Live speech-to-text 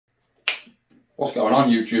What's going on,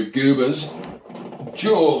 YouTube goobers?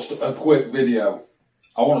 Just a quick video.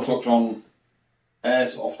 I want to touch on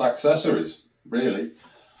airsoft accessories, really.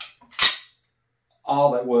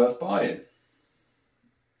 Are they worth buying?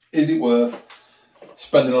 Is it worth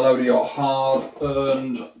spending a load of your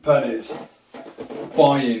hard-earned pennies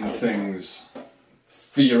buying things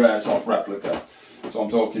for your airsoft replica? So I'm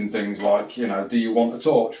talking things like, you know, do you want a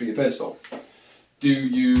torch for your pistol? Do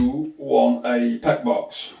you want a pec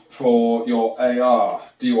box for your AR?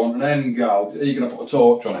 Do you want an NGAL? Are you going to put a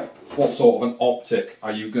torch on it? What sort of an optic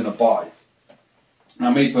are you going to buy?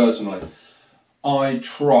 Now, me personally, I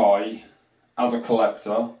try as a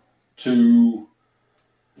collector to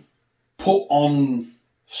put on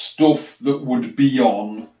stuff that would be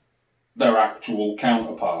on their actual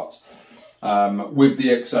counterparts, with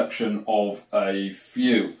the exception of a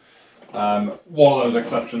few. One of those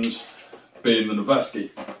exceptions being the Noveske.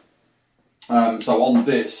 So on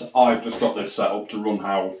this, I've just got this set up to run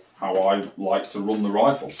how I like to run the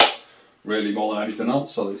rifle, really, more than anything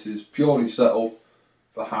else. So this is purely set up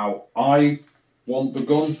for how I want the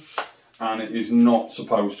gun, and it is not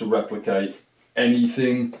supposed to replicate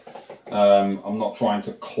anything. I'm not trying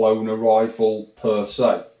to clone a rifle per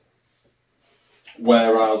se.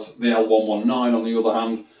 Whereas the L119, on the other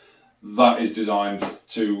hand, that is designed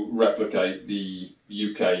to replicate the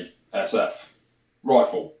UK SF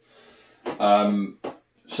rifle.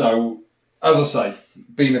 So, as I say,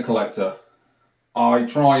 being a collector, I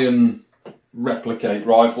try and replicate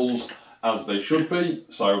rifles as they should be.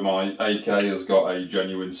 So my AK has got a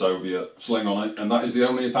genuine Soviet sling on it, and that is the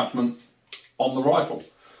only attachment on the rifle.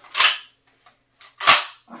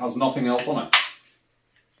 It has nothing else on it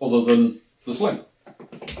other than the sling.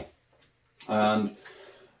 And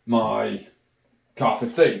my Kar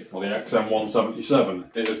 15, or the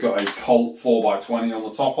XM177, it has got a Colt 4x20 on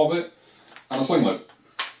the top of it and a sling loop.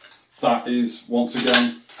 That is, once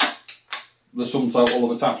again, the sum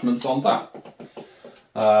total of attachments on that.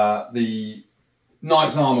 The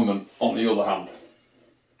Knight's Armament, on the other hand,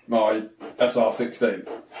 my SR16,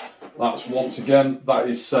 that's, once again, that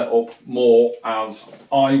is set up more as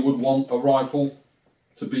I would want a rifle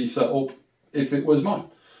to be set up if it was mine.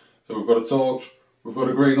 So we've got a torch, we've got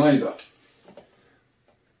a green laser.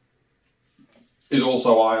 Is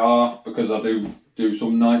also IR, because I do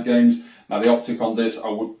some night games. Now the optic on this I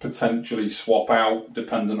would potentially swap out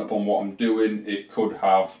depending upon what I'm doing. It could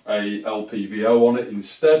have a LPVO on it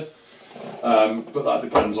instead, but that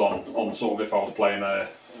depends on sort of if I was playing a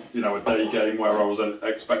day game where I was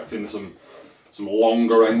expecting some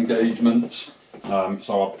longer engagements.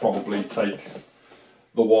 So I'd probably take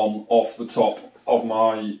the one off the top of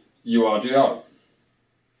my URGI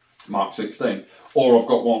Mark 16, or I've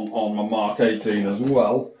got one on my Mark 18 as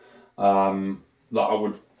well, that I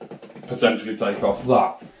would potentially take off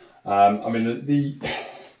that. I mean, the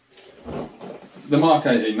Mark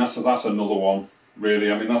 18, that's another one,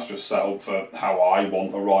 really. I mean, that's just set up for how I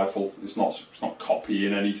want a rifle. It's not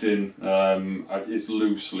copying anything. It's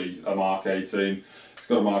loosely a Mark 18. It's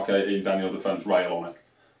got a Mark 18 Daniel Defense rail on it.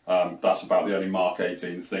 That's about the only Mark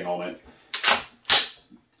 18 thing on it.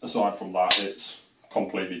 Aside from that, it's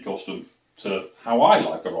completely custom to how I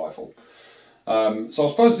like a rifle. So I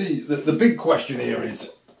suppose the big question here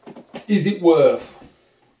is it worth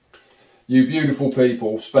you beautiful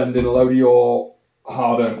people spending a load of your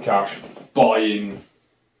hard-earned cash buying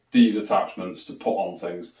these attachments to put on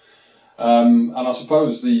things? And I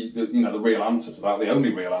suppose the real answer to that, the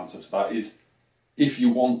only real answer to that, is if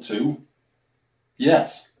you want to,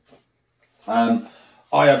 yes. I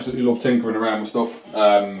absolutely love tinkering around with stuff,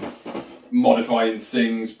 modifying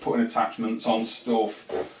things, putting attachments on stuff,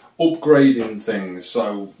 upgrading things.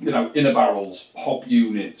 So, inner barrels, hop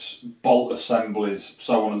units, bolt assemblies,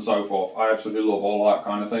 so on and so forth. I absolutely love all that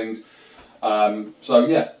kind of things. So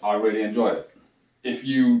yeah, I really enjoy it. If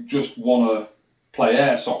you just want to play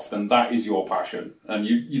airsoft and that is your passion, and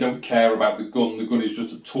you don't care about the gun is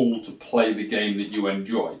just a tool to play the game that you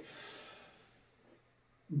enjoy,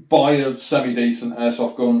 buy a semi-decent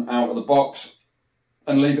airsoft gun out of the box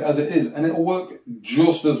and leave it as it is, and it'll work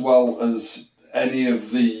just as well as any of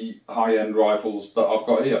the high-end rifles that I've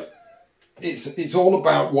got here. It's all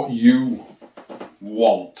about what you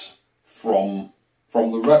want from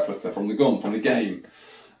the replica, from the gun, from the game.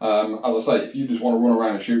 As I say, if you just want to run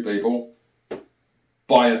around and shoot people,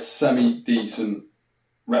 buy a semi-decent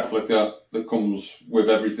replica that comes with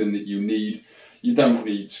everything that you need. You don't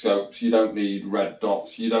need scopes, you don't need red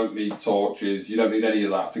dots, you don't need torches, you don't need any of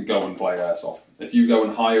that to go and play airsoft. If you go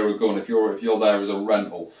and hire a gun, if you're there as a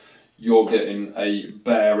rental, you're getting a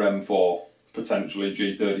bare M4, potentially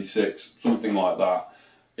G36, something like that.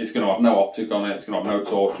 It's going to have no optic on it, it's going to have no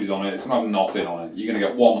torches on it, it's going to have nothing on it. You're going to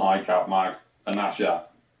get one high cap mag, and that's it.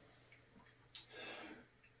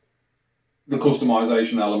 The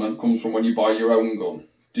customization element comes from when you buy your own gun.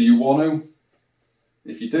 Do you want to?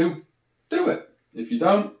 If you do, do it. If you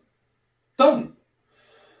don't, don't.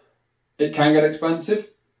 It can get expensive.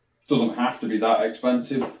 Doesn't have to be that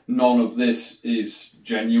expensive. None of this is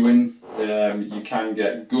genuine. You can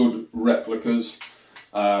get good replicas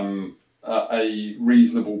at a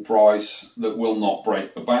reasonable price that will not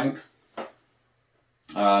break the bank.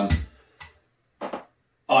 I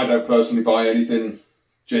don't personally buy anything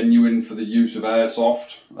genuine for the use of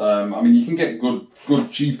airsoft. I mean, you can get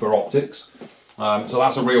good cheaper optics. So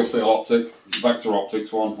that's a Real Steel optic, Vector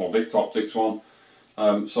Optics one, or Vict Optics one.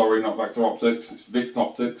 Sorry, not Vector Optics, it's Vict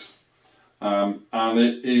Optics. And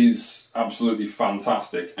it is absolutely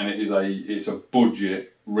fantastic, and it's a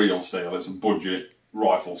budget Real Steel, it's a budget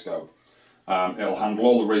rifle scope. It'll handle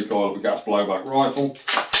all the recoil of a gas blowback rifle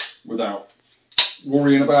without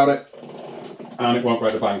worrying about it, and it won't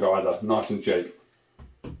break the bank either, nice and cheap.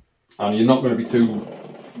 And you're not going to be too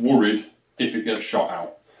worried if it gets shot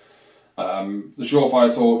out. The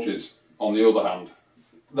Surefire torches, on the other hand,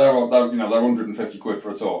 they're 150 quid for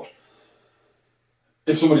a torch.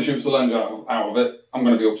 If somebody shoots the lens out of it, I'm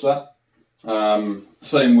going to be upset.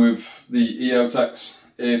 Same with the EOTechs.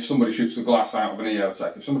 If somebody shoots the glass out of an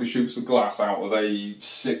EOTech, if somebody shoots the glass out of a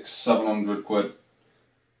 600-700 quid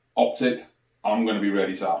optic, I'm going to be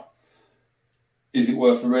really sad. Is it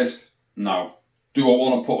worth the risk? No. Do I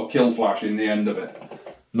want to put a kill flash in the end of it?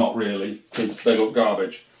 Not really, because they look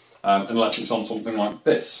garbage. Unless it's on something like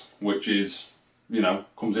this, which is,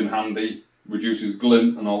 comes in handy, reduces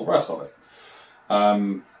glint and all the rest of it.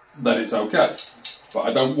 Then it's okay. But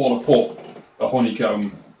I don't want to put a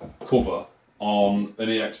honeycomb cover on an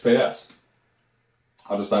EXPS.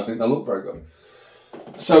 I just don't think they look very good.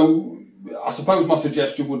 So I suppose my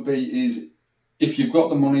suggestion would be is if you've got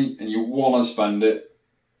the money and you want to spend it,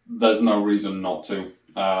 there's no reason not to.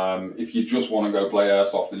 If you just want to go play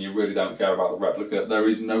airsoft and you really don't care about the replica, there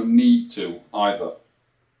is no need to either.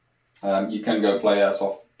 You can go play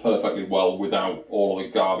airsoft perfectly well without all the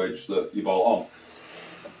garbage that you bolt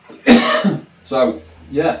on. So,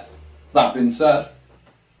 yeah, that being said,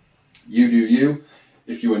 you do you.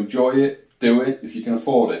 If you enjoy it, do it. If you can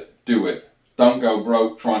afford it, do it. Don't go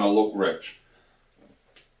broke trying to look rich.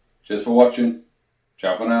 Cheers for watching.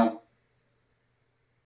 Ciao for now.